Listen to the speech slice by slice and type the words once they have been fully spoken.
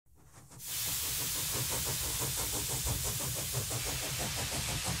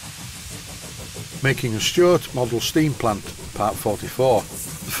Making a Stuart model steam plant, part 44. The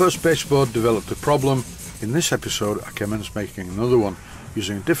first baseboard developed a problem. In this episode I commenced making another one,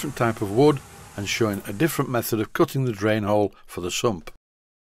 using a different type of wood and showing a different method of cutting the drain hole for the sump.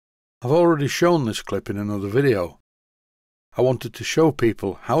 I've already shown this clip in another video. I wanted to show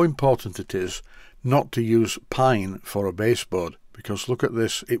people how important it is not to use pine for a baseboard, because look at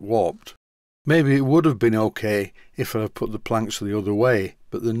this, it warped. Maybe it would have been okay if I had put the planks the other way,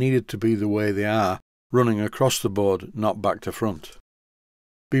 but they needed to be the way they are, running across the board, not back to front.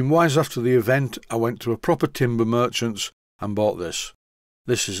 Being wise after the event, I went to a proper timber merchant's and bought this.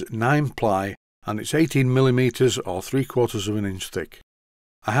 This is 9 ply and it's 18mm or 3/4 of an inch thick.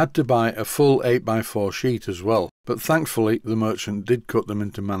 I had to buy a full 8x4 sheet as well, but thankfully the merchant did cut them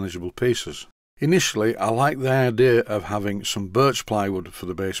into manageable pieces. Initially I liked the idea of having some birch plywood for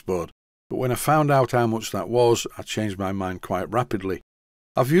the baseboard, but when I found out how much that was, I changed my mind quite rapidly.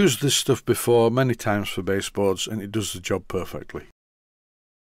 I've used this stuff before many times for baseboards and it does the job perfectly.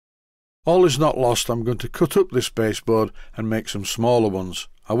 All is not lost. I'm going to cut up this baseboard and make some smaller ones.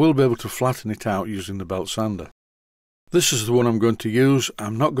 I will be able to flatten it out using the belt sander. This is the one I'm going to use.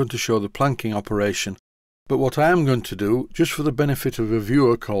 I'm not going to show the planking operation, but what I am going to do, just for the benefit of a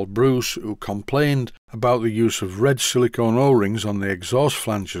viewer called Bruce who complained about the use of red silicone O-rings on the exhaust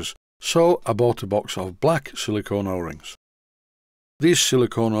flanges, so I bought a box of black silicone O-rings. These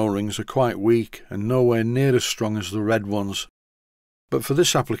silicone O-rings are quite weak and nowhere near as strong as the red ones, but for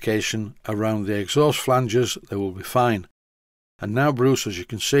this application around the exhaust flanges they will be fine. And now, Bruce, as you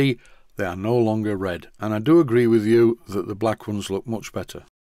can see, they are no longer red, and I do agree with you that the black ones look much better.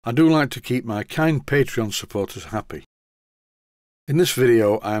 I do like to keep my kind Patreon supporters happy. In this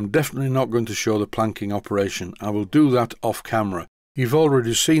video I am definitely not going to show the planking operation. I will do that off camera. You've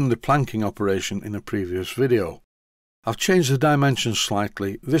already seen the planking operation in a previous video. I've changed the dimensions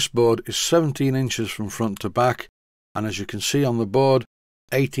slightly. This board is 17 inches from front to back, and as you can see on the board,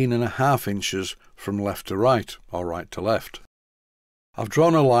 18.5 inches from left to right, or right to left. I've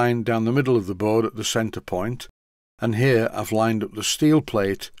drawn a line down the middle of the board at the centre point, and here I've lined up the steel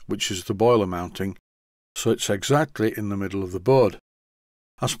plate, which is the boiler mounting, so it's exactly in the middle of the board.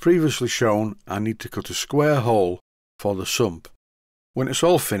 As previously shown, I need to cut a square hole for the sump. When it's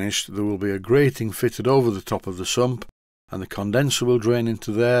all finished, there will be a grating fitted over the top of the sump, and the condenser will drain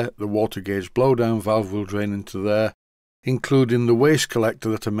into there, the water gauge blowdown valve will drain into there, including the waste collector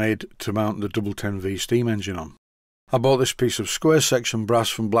that I made to mount the double 10V steam engine on. I bought this piece of square section brass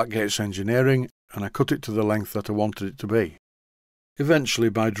from Blackgates Engineering, and I cut it to the length that I wanted it to be. Eventually,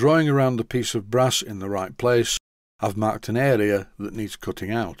 by drawing around the piece of brass in the right place, I've marked an area that needs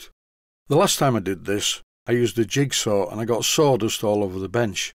cutting out. The last time I did this, I used a jigsaw and I got sawdust all over the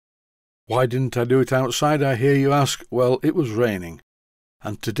bench. Why didn't I do it outside, I hear you ask? Well, it was raining.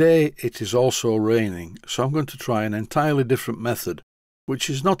 And today it is also raining, so I'm going to try an entirely different method, which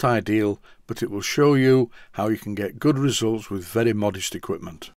is not ideal, but it will show you how you can get good results with very modest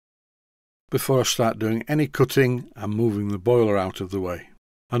equipment. Before I start doing any cutting, I'm moving the boiler out of the way,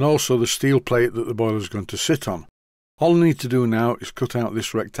 and also the steel plate that the boiler is going to sit on. All I need to do now is cut out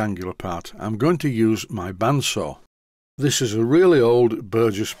this rectangular part. I'm going to use my bandsaw. This is a really old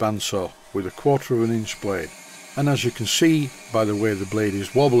Burgess bandsaw with a 1/4 inch blade, and as you can see by the way the blade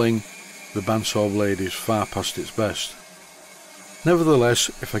is wobbling, the bandsaw blade is far past its best. Nevertheless,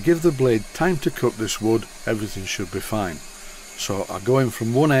 if I give the blade time to cut this wood, everything should be fine. So I go in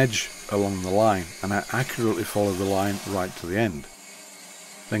from one edge along the line and I accurately follow the line right to the end.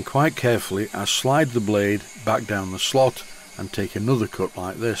 Then quite carefully I slide the blade back down the slot and take another cut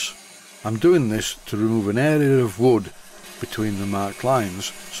like this. I'm doing this to remove an area of wood between the marked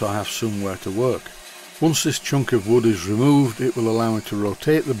lines so I have somewhere to work. Once this chunk of wood is removed, it will allow me to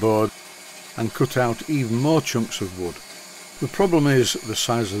rotate the board and cut out even more chunks of wood. The problem is the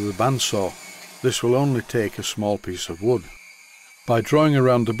size of the bandsaw. This will only take a small piece of wood. By drawing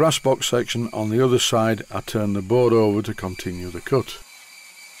around the brass box section on the other side, I turn the board over to continue the cut.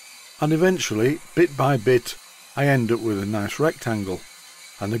 And eventually, bit by bit, I end up with a nice rectangle.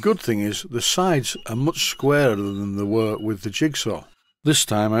 And the good thing is, the sides are much squarer than they were with the jigsaw. This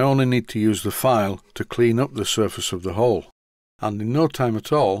time I only need to use the file to clean up the surface of the hole. And in no time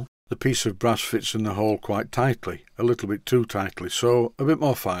at all, the piece of brass fits in the hole quite tightly, a little bit too tightly, so a bit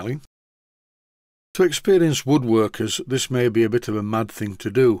more filing. To experienced woodworkers, this may be a bit of a mad thing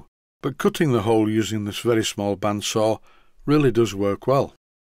to do, but cutting the hole using this very small bandsaw really does work well.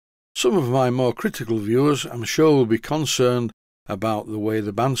 Some of my more critical viewers, I'm sure, will be concerned about the way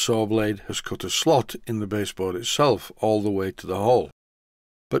the bandsaw blade has cut a slot in the baseboard itself all the way to the hole.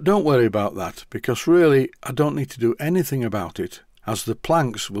 But don't worry about that, because really I don't need to do anything about it. as the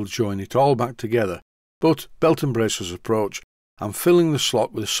planks will join it all back together, but belt and braces approach. I'm filling the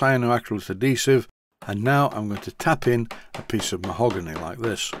slot with cyanoacrylate adhesive, and now I'm going to tap in a piece of mahogany like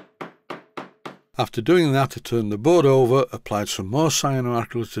this. After doing that, I turned the board over, applied some more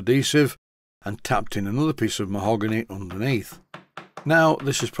cyanoacrylate adhesive and tapped in another piece of mahogany underneath. Now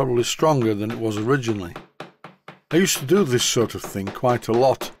this is probably stronger than it was originally. I used to do this sort of thing quite a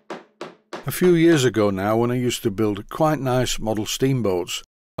lot. A few years ago now, when I used to build quite nice model steamboats,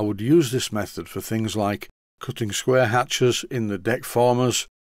 I would use this method for things like cutting square hatches in the deck formers,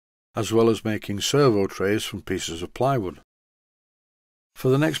 as well as making servo trays from pieces of plywood. For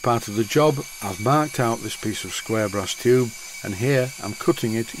the next part of the job, I've marked out this piece of square brass tube, and here I'm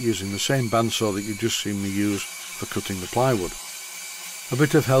cutting it using the same bandsaw that you've just seen me use for cutting the plywood. A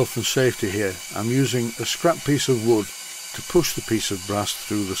bit of health and safety here. I'm using a scrap piece of wood to push the piece of brass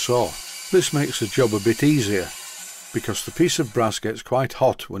through the saw. This makes the job a bit easier, because the piece of brass gets quite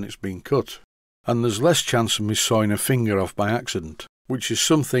hot when it's being cut, and there's less chance of me sawing a finger off by accident, which is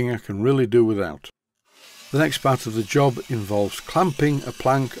something I can really do without. The next part of the job involves clamping a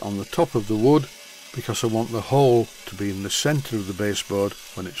plank on the top of the wood, because I want the hole to be in the centre of the baseboard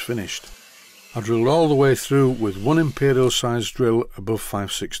when it's finished. I drilled all the way through with one imperial sized drill above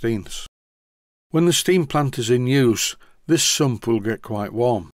 5/16. When the steam plant is in use, this sump will get quite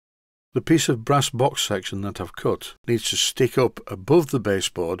warm. The piece of brass box section that I've cut needs to stick up above the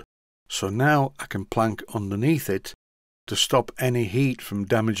baseboard, so now I can plank underneath it to stop any heat from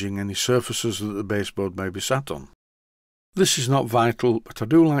damaging any surfaces that the baseboard may be sat on. This is not vital, but I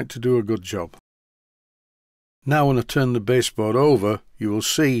do like to do a good job. Now when I turn the baseboard over, you will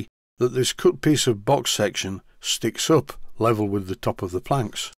see that this cut piece of box section sticks up level with the top of the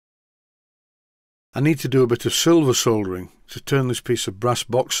planks. I need to do a bit of silver soldering to turn this piece of brass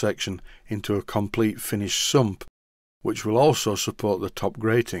box section into a complete finished sump, which will also support the top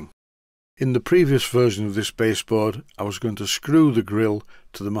grating. In the previous version of this baseboard, I was going to screw the grill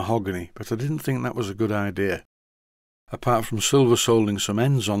to the mahogany, but I didn't think that was a good idea. Apart from silver soldering some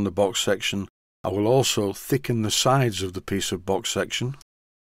ends on the box section, I will also thicken the sides of the piece of box section.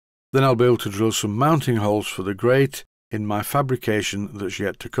 Then I'll be able to drill some mounting holes for the grate in my fabrication that's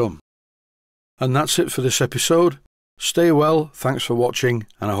yet to come. And that's it for this episode. Stay well, thanks for watching,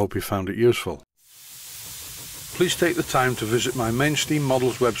 and I hope you found it useful. Please take the time to visit my Mainsteam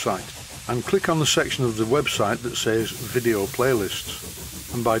Models website and click on the section of the website that says Video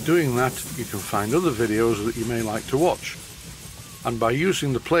Playlists. And by doing that, you can find other videos that you may like to watch. And by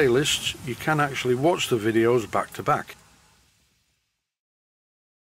using the playlists, you can actually watch the videos back to back.